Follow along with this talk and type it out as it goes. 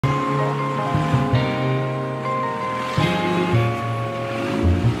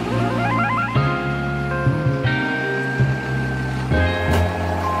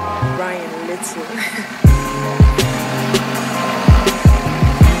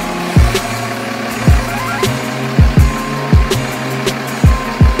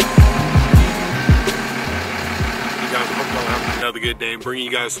day, bringing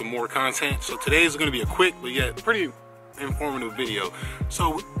you guys some more content. So today is going to be a quick but yet pretty informative video.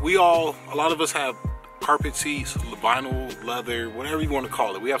 So a lot of us have carpet seats, vinyl, leather, whatever you want to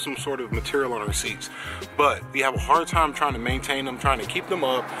call it. We have some sort of material on our seats, but we have a hard time trying to maintain them, trying to keep them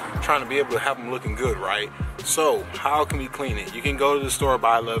up, trying to be able to have them looking good, right? So how can we clean it? You can go to the store,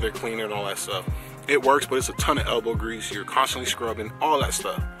 buy leather cleaner and all that stuff. It works, but it's a ton of elbow grease. You're constantly scrubbing, all that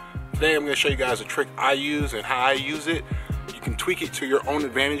stuff. Today I'm going to show you guys a trick I use and how I use it. You can tweak it to your own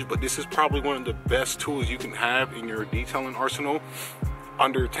advantage, but this is probably one of the best tools you can have in your detailing arsenal.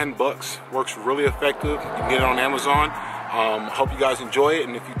 Under 10 bucks, works really effective. You can get it on Amazon. Hope you guys enjoy it,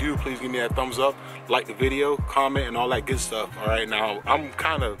 and if you do, please give me that thumbs up, like the video, comment, and all that good stuff. All right, now I'm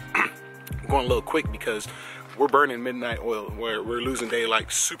kind of going a little quick because we're burning midnight oil. We're losing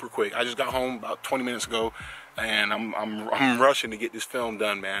daylight super quick. I just got home about 20 minutes ago, and I'm rushing to get this film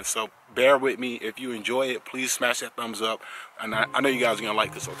done, man. So bear with me. If you enjoy it, please smash that thumbs up, and I know you guys are gonna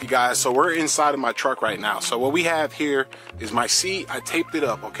like this. Okay guys, so we're inside of my truck right now. So what we have here is my seat. I taped it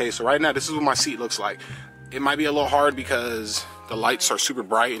up. Okay, so right now this is what my seat looks like. It might be a little hard because the lights are super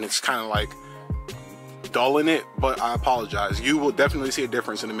bright and it's kind of like dulling it, but I apologize. You will definitely see a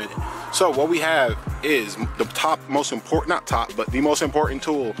difference in a minute. So what we have is the most important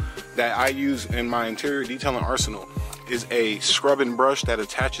tool that I use in my interior detailing arsenal is a scrubbing brush that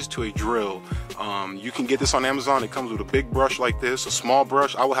attaches to a drill. You can get this on Amazon. It comes with a big brush like this, a small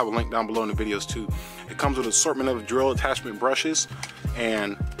brush. I will have a link down below in the videos too. It comes with an assortment of drill attachment brushes,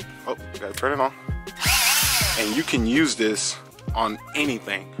 and oh, gotta turn it on. And you can use this on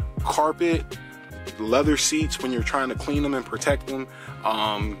anything. Carpet, leather seats when you're trying to clean them and protect them.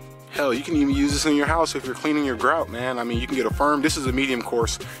 Hell, you can even use this in your house if you're cleaning your grout, man. I mean, you can get a firm, this is a medium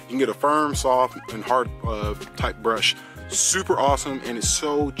coarse, you can get a firm, soft, and hard type brush. Super awesome, and it's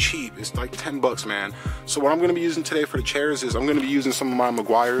so cheap. It's like 10 bucks, man. So what I'm gonna be using today for the chairs is I'm gonna be using some of my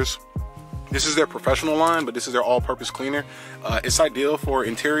Meguiar's. This is their professional line, but this is their all-purpose cleaner. It's ideal for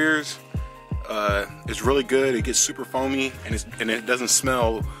interiors. It's really good. It gets super foamy, and it doesn't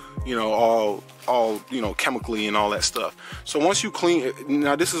smell, you know, all you know, chemically and all that stuff. So once you clean,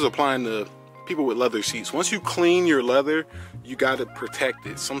 now this is applying to people with leather seats. Once you clean your leather, you got to protect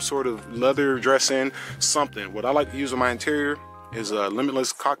it. Some sort of leather dressing, something. What I like to use on my interior is a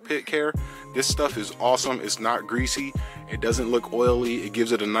Limitless Cockpit Care. This stuff is awesome. It's not greasy. It doesn't look oily. It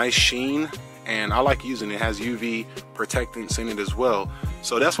gives it a nice sheen, and I like using it. It has UV protectants in it as well.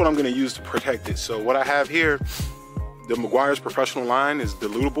 So that's what I'm going to use to protect it. So what I have here, the Meguiar's professional line is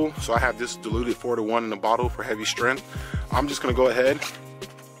dilutable. So I have this diluted 4:1 in a bottle for heavy strength. I'm just going to go ahead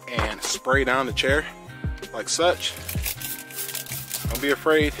and spray down the chair like such. Don't be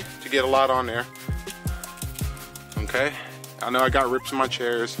afraid to get a lot on there. Okay, I know I got rips in my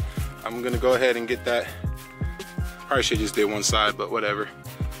chairs. I'm gonna go ahead and get that. Probably should just did one side, but whatever.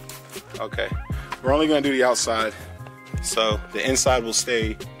 Okay, we're only gonna do the outside, so the inside will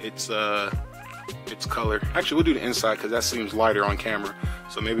stay its color. Actually, we'll do the inside because that seems lighter on camera,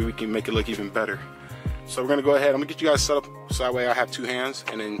 so maybe we can make it look even better. So we're gonna go ahead. I'm gonna get you guys set up so that way I have two hands,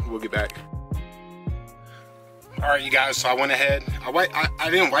 and then we'll get back. All right, you guys, so I went ahead. I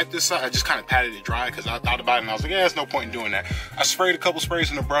didn't wipe this side. I just kind of patted it dry because I thought about it and I was like, yeah, there's no point in doing that. I sprayed a couple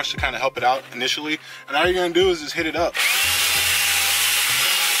sprays in the brush to kind of help it out initially. And all you're gonna do is just hit it up.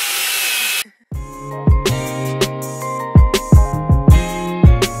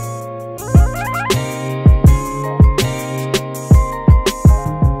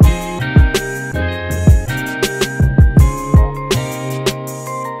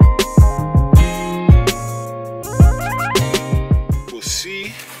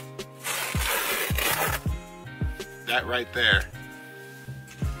 That right there,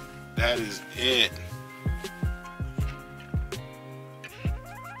 that is it.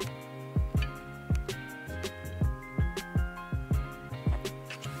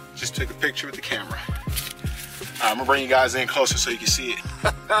 Just took a picture with the camera. I'm gonna bring you guys in closer so you can see it.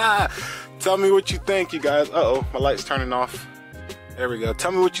 Tell me what you think, you guys. Uh-oh, my light's turning off. There we go.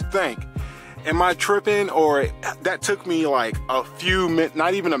 Tell me what you think. Am I tripping, or that took me like a few minutes,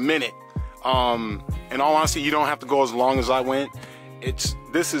 not even a minute. In all honesty, you don't have to go as long as I went.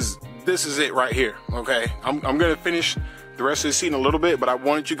 This is it right here. Okay, I'm gonna finish the rest of the seat in a little bit, but I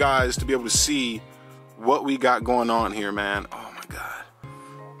wanted you guys to be able to see what we got going on here, man. Oh my God,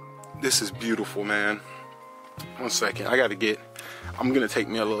 this is beautiful, man. One second, I'm gonna take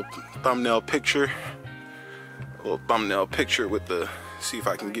me a little thumbnail picture, with the, see if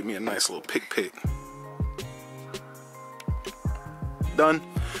I can get me a nice little pic. Done.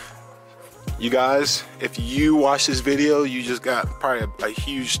 You guys, if you watch this video, you just got probably a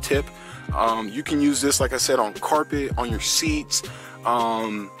huge tip. You can use this, like I said, on carpet, on your seats,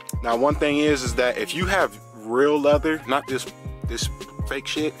 Now one thing is that if you have real leather, not this fake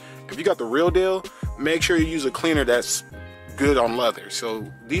shit, if you got the real deal, make sure you use a cleaner that's good on leather. So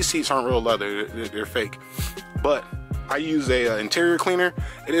these seats aren't real leather, they're fake. But I use a interior cleaner.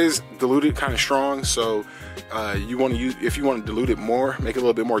 It is diluted kind of strong, so you want to use, if you want to dilute it more, make it a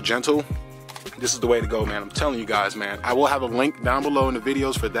little bit more gentle, this is the way to go, man. I'm telling you guys, man. I will have a link down below in the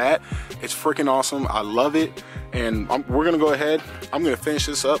videos for that. It's freaking awesome. I love it. And we're gonna go ahead. I'm gonna finish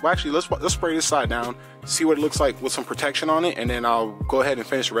this up. Well, actually, let's spray this side down, see what it looks like with some protection on it, and then I'll go ahead and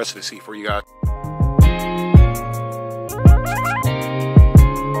finish the rest of the seat for you guys.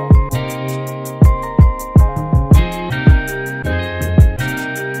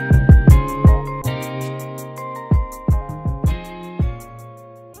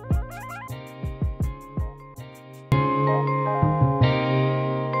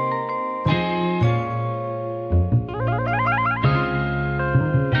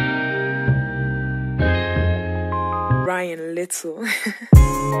 Ryan Little.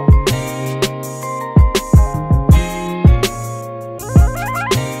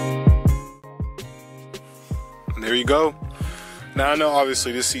 There you go. Now I know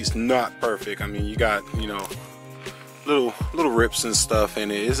obviously this seat's not perfect. I mean, you got, you know, little rips and stuff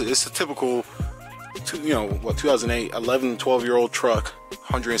in it. It's a typical, 2008, 11, 12-year-old truck,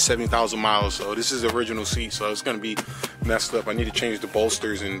 170,000 miles. So this is the original seat, so it's gonna be messed up. I need to change the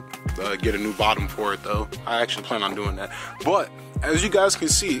bolsters and get a new bottom for it though. I actually plan on doing that. But as you guys can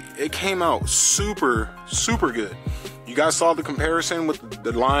see, it came out super good. You guys saw the comparison with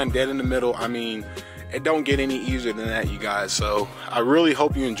the line dead in the middle. I mean, it don't get any easier than that, you guys. So I really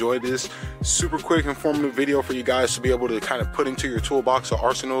hope you enjoyed this super quick, informative video for you guys to be able to kind of put into your toolbox or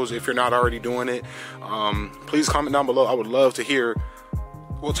arsenals if you're not already doing it. Please comment down below. I would love to hear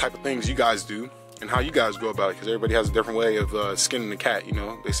what type of things you guys do and how you guys go about it, because everybody has a different way of skinning the cat. You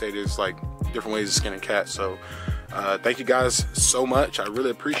know, they say there's like different ways of skinning cats. So thank you guys so much. I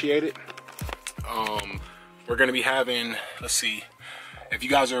really appreciate it. We're gonna be having, let's see, if you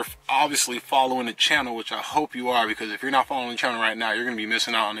guys are obviously following the channel, which I hope you are, because if you're not following the channel right now, you're going to be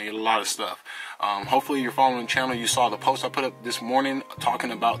missing out on a lot of stuff. Hopefully you're following the channel. You saw the post I put up this morning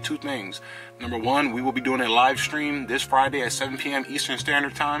talking about two things. Number one, we will be doing a live stream this Friday at 7 p.m. Eastern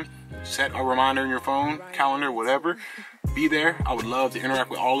Standard Time. Set a reminder in your phone, calendar, whatever. Be there. I would love to interact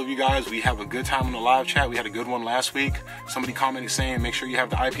with all of you guys. We have a good time in the live chat. We had a good one last week. Somebody commented saying, make sure you have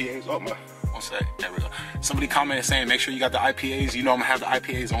the IPAs. Oh, my. One sec. There we go. Somebody commented saying, make sure you got the IPAs. You know I'm gonna have the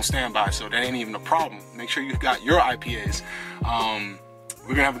IPAs on standby, so that ain't even a problem. Make sure you got your IPAs. We're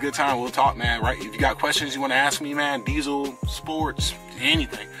gonna have a good time. We'll talk, man. Right? If you got questions you want to ask me, man, diesel, sports,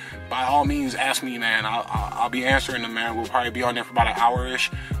 anything, by all means, ask me, man. I'll be answering them, man. We'll probably be on there for about an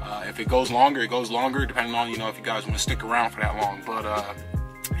hour-ish. If it goes longer, it goes longer, depending on, you know, if you guys want to stick around for that long. But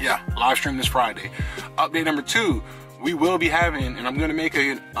yeah, live stream this Friday. Update number 2. We will be having, and I'm gonna make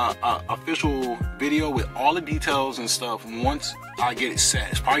an official video with all the details and stuff once I get it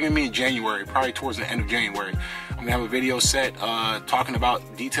set. It's probably gonna be in January, probably towards the end of January. I'm gonna have a video set talking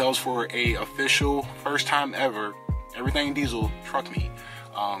about details for a official, first time ever, everything diesel truck meet.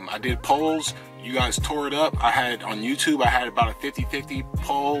 I did polls. You guys tore it up. I had on YouTube, I had about a 50-50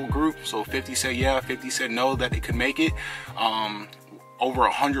 poll group. So 50 said yeah, 50 said no, that they could make it. Over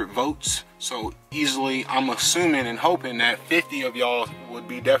 100 votes. So easily, I'm assuming and hoping that 50 of y'all would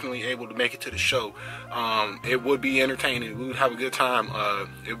be definitely able to make it to the show. It would be entertaining. We would have a good time.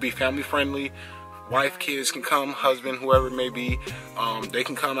 It would be family friendly. Wife, kids can come, husband, whoever it may be. They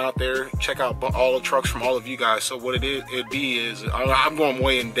can come out there, check out all the trucks from all of you guys. So what it'd be is, I'm going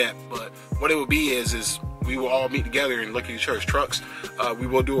way in depth, but what it would be is we will all meet together and look at each other's trucks. We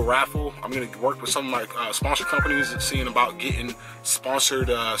will do a raffle. I'm gonna work with some of my sponsor companies and seeing about getting sponsored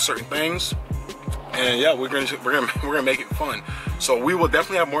certain things. And yeah, we're gonna make it fun. So we will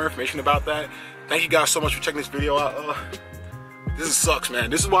definitely have more information about that. Thank you guys so much for checking this video out. This sucks, man.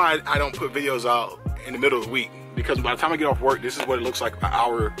 This is why I don't put videos out in the middle of the week, because by the time I get off work, this is what it looks like an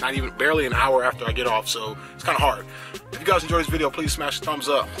hour, not even, barely an hour after I get off, so it's kind of hard. If you guys enjoyed this video, please smash the thumbs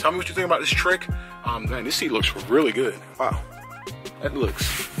up. Tell me what you think about this trick. Man, this seat looks really good. Wow, that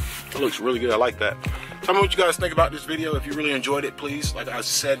looks really good. I like that. Tell me what you guys think about this video. If you really enjoyed it, please, like I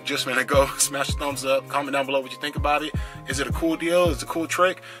said just a minute ago, smash the thumbs up. Comment down below what you think about it. Is it a cool deal? Is it a cool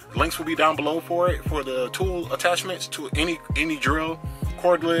trick? The links will be down below for it, for the tool attachments to any drill,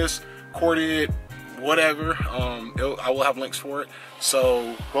 cordless, corded, whatever. I will have links for it.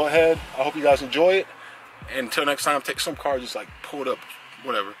 So go ahead. I hope you guys enjoy it. And until next time, take some cars, just like pull it up,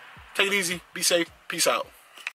 whatever. Take it easy. Be safe. Peace out.